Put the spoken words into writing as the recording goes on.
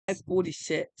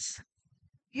46.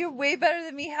 You're way better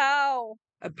than me. How?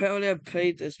 Apparently, I've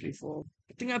played this before.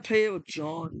 I think I played it with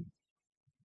John.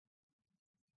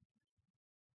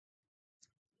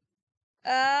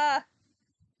 Ah.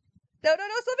 No,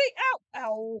 stop me. Ow.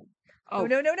 Ow. Oh,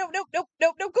 No. Go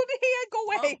to here. Go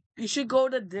away. you should go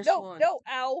to this one. No.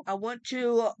 Ow. I went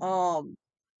to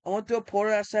a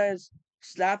portal that says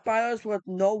slap battles with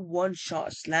no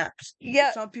one-shot slaps.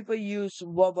 Yeah. Some people use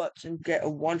Robux and get a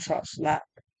one-shot slap.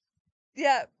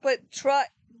 Yeah, but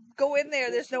go in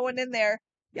there. There's no one in there.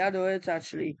 Yeah, there is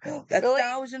actually. That's Really?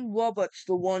 1,000 Robux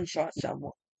to one-shot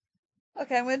someone.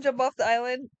 Okay, I'm gonna jump off the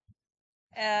island.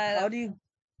 And How do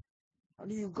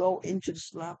you go into the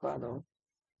slap battle?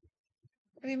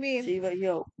 what do you mean? See right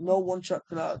here, no one-shot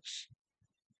gloves.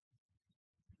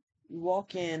 You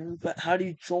walk in, but how do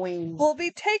you join? We'll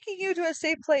be taking you to a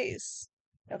safe place.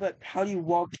 Yeah, but how do you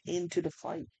walk into the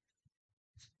fight?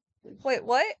 Wait,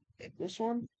 what? This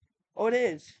one? Oh, it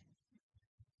is.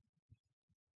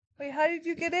 Wait, how did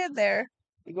you get in there?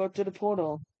 You go to the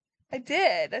portal. I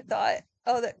did. I thought.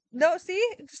 Oh, no. See,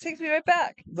 it just takes me right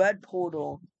back. Red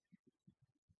portal.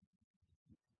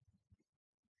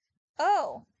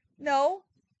 Oh no,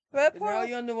 red Now portal.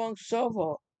 you're on the wrong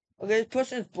server. Okay, this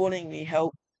person's bullying me.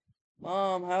 Help.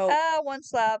 Mom, help. Ah, one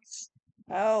slapped.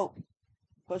 Help.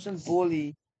 Person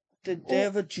bully. They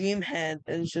have a dream hand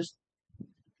and it's just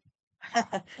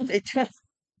they just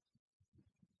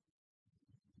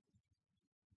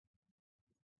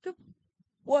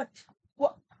what?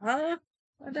 What? Huh?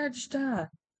 Why did I just die?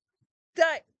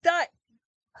 Die.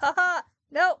 Haha.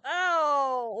 No.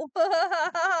 Ow.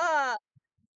 I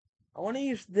want to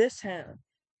use this hand.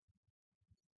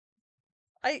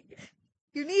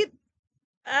 You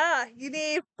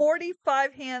need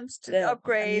 45 hands to There, I'm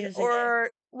upgrade, using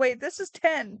or wait, this is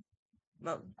 10.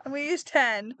 No, I'm gonna use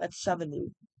 10. that's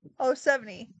 70. Oh,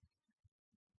 70.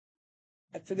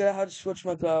 I figured out how to switch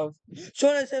my glove.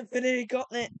 Someone has Infinity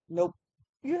Gauntlet. Nope.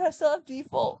 You still have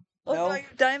default. Oh no, No. you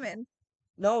diamond.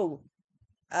 No.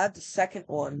 I have the second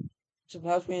one. It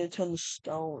allows me to turn the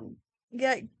stone.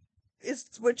 Yeah,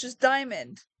 which is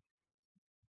diamond.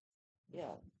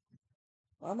 Yeah.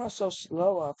 Why am I so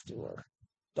slow afterward?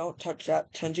 Don't touch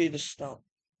that. Turn you to stone.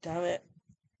 Damn it.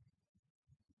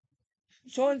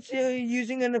 Someone's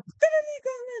using an Infinity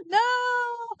Gauntlet.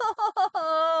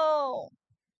 No.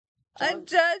 I'm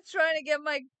just trying to get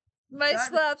my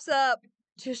slaps up.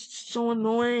 Just so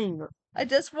annoying. I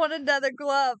just want another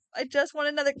glove. I just want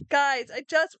another guys. I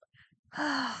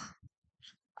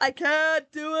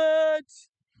can't do it.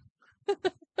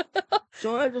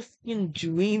 So I just fucking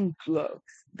dream glove.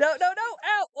 No.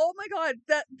 Ow. Oh my god.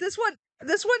 This one.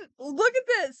 Look at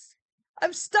this.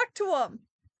 I'm stuck to him.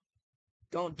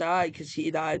 Don't die, because he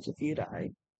dies if you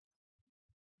die.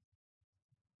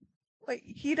 Wait,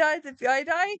 he dies if I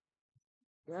die?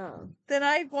 Yeah. Then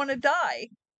I want to die.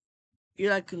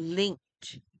 You're like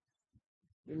linked.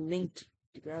 You're linked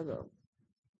together.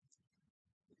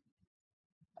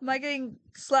 Am I getting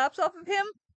slaps off of him?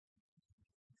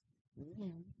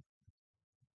 Mm.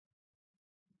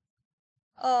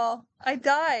 Oh, I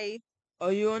die.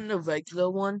 Are you on the regular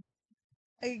one?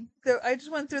 I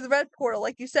just went through the red portal,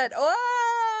 like you said.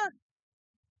 Ah!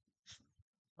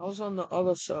 I was on the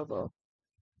other server.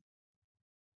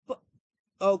 But,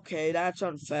 okay, that's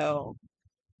unfair.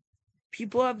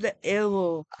 People have the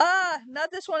arrow. Ah,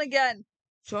 not this one again.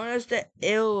 Someone has the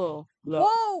arrow. Look.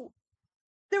 Whoa!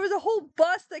 There was a whole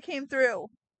bus that came through.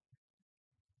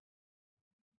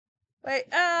 Wait,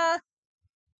 no,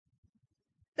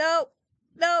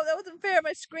 that wasn't fair.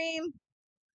 My screen.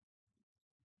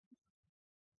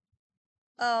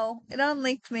 Oh, it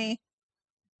unlinked me.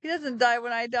 He doesn't die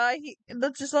when I die.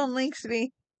 That just unlinks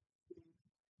me.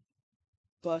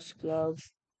 Bus glove.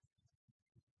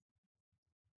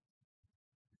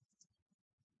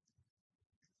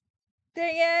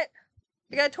 Dang it!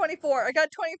 I got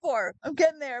 24. I'm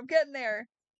getting there.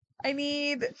 I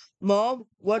need. Mom,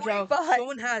 watch out. 45.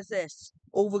 Someone has this.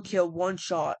 Overkill one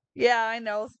shot. Yeah, I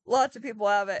know. Lots of people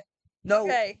have it. No,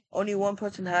 Okay. only one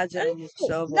person has it on your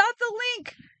server. Not the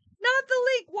link!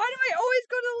 Why do I always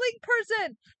go to the link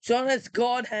person? Someone has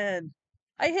God hand.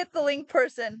 I hit the link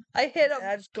person. I hit him.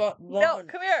 That's got one. No,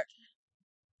 come here.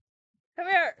 Come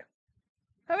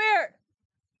here.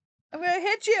 I'm gonna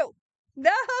hit you.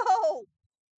 No!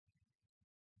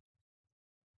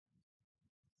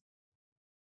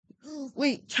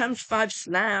 Wait, times 5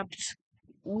 slaps.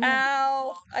 Ooh.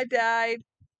 Ow! I died.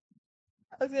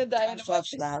 I was gonna die. Times 5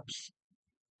 slaps.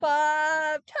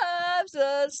 5 times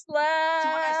a slap. So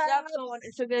when I slap someone,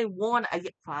 it's okay 1, I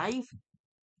get 5.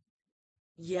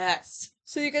 Yes.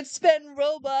 So you can spend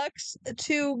Robux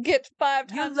to get 5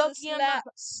 You're times the lucky I'm not.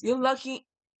 slaps. You're lucky.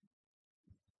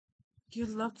 You're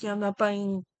lucky I'm not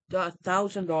buying the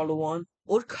 $1,000 one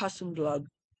or custom glove.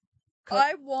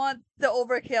 I want the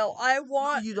overkill. I No,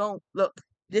 want. you don't. Look,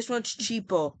 this one's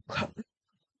cheaper.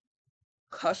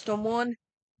 Custom one. You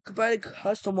could buy the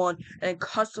custom one and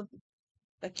custom.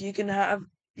 Like you can have.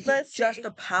 You can Let's adjust see.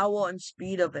 the power and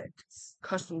speed of it.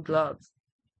 Custom gloves.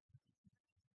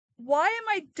 Why am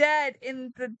I dead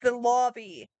in the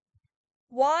lobby?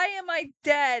 Why am I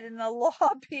dead in the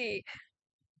lobby?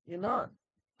 You're not.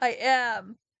 I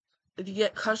am. If you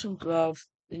get custom gloves,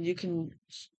 then you can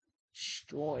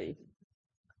destroy.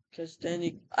 Because then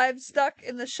you. I'm stuck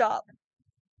in the shop.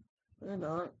 You're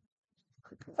not.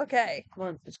 Okay, Come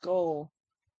on, let's go.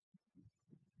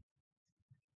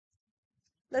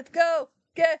 let's go.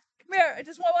 Come here. I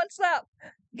just want 1 slap.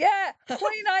 Yeah, 29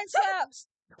 slaps.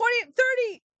 20,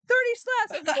 30, 30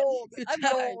 slaps. I'm gold. You I'm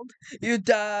died. gold. You I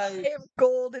died. am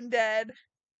gold and dead.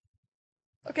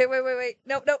 Okay, wait.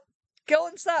 Nope. Go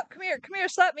and slap. Come here,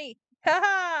 slap me. Ha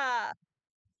ha.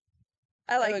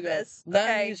 I There we like go. this. Now I'm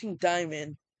Okay. using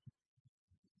diamond.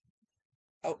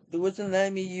 Oh, it wasn't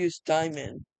letting me use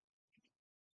diamond.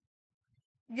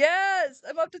 Yes,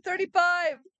 I'm up to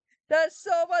 35. That's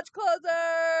so much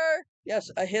closer.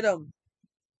 Yes, I hit him.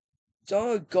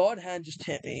 So God hand just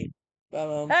hit me.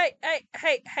 But Hey,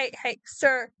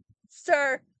 sir.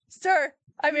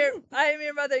 I'm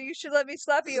your mother. You should let me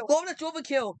slap you. oh, that's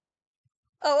overkill.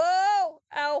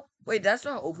 Ow. Wait, that's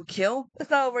not overkill. That's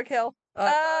not overkill.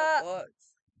 What?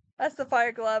 That's the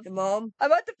fire glove. Hey, Mom,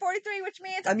 I'm up to 43, which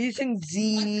means I'm using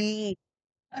Z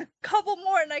a couple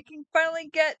more, and I can finally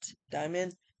get.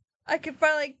 diamond. I can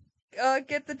finally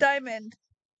get the diamond.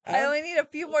 I only need a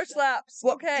few more slaps.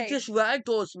 What? Okay. It just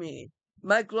ragdolls me.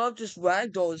 My glove just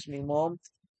ragdolls me, Mom.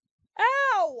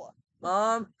 Ow!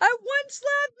 Mom, I one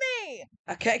slapped me.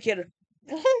 I can't get it.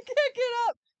 I can't get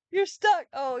up. You're stuck.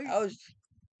 Oh, I was.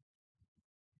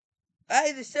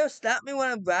 Hey, they still slap me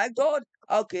when I'm ragdolled?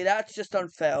 Okay, that's just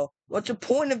unfair. What's the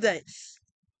point of this?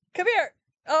 come here.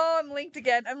 Oh, I'm linked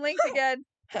again.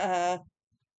 Haha.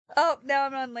 Oh, now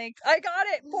I'm unlinked. I got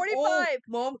it. 45. Oh,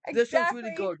 Mom, this one's really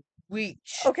Exactly. good.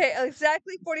 Reach. Okay,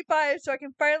 exactly 45, so I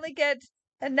can finally get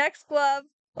the next glove.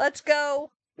 Let's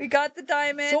go. We got the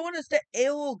diamond. Show us the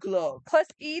arrow glove. Plus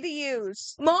E to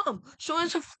use. Mom, show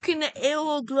us a fucking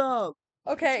arrow glove.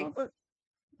 Okay.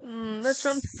 That's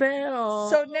unfair.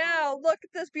 So now, look at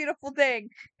this beautiful thing.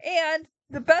 And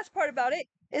the best part about it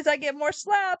is I get more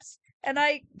slaps, and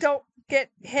I don't get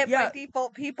hit by Yeah.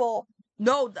 default people.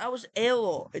 No, that was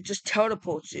arrow. It just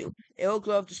teleports you. Arrow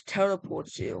glove just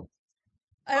teleports you.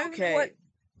 I don't know what.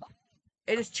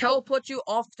 It just teleports you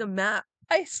off the map.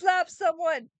 I slapped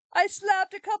someone. I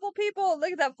slapped a couple people.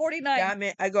 Look at that, 49. Damn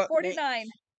it, I got 49.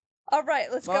 All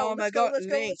right, let's go. Mom, Let's I got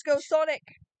go, let's go, Sonic.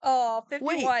 Oh,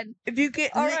 51. Wait, if you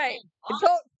get All right.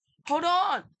 So hold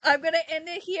on. I'm gonna end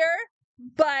it here,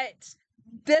 but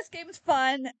this game's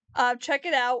fun. Check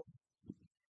it out.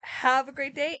 Have a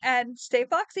great day and stay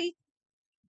foxy.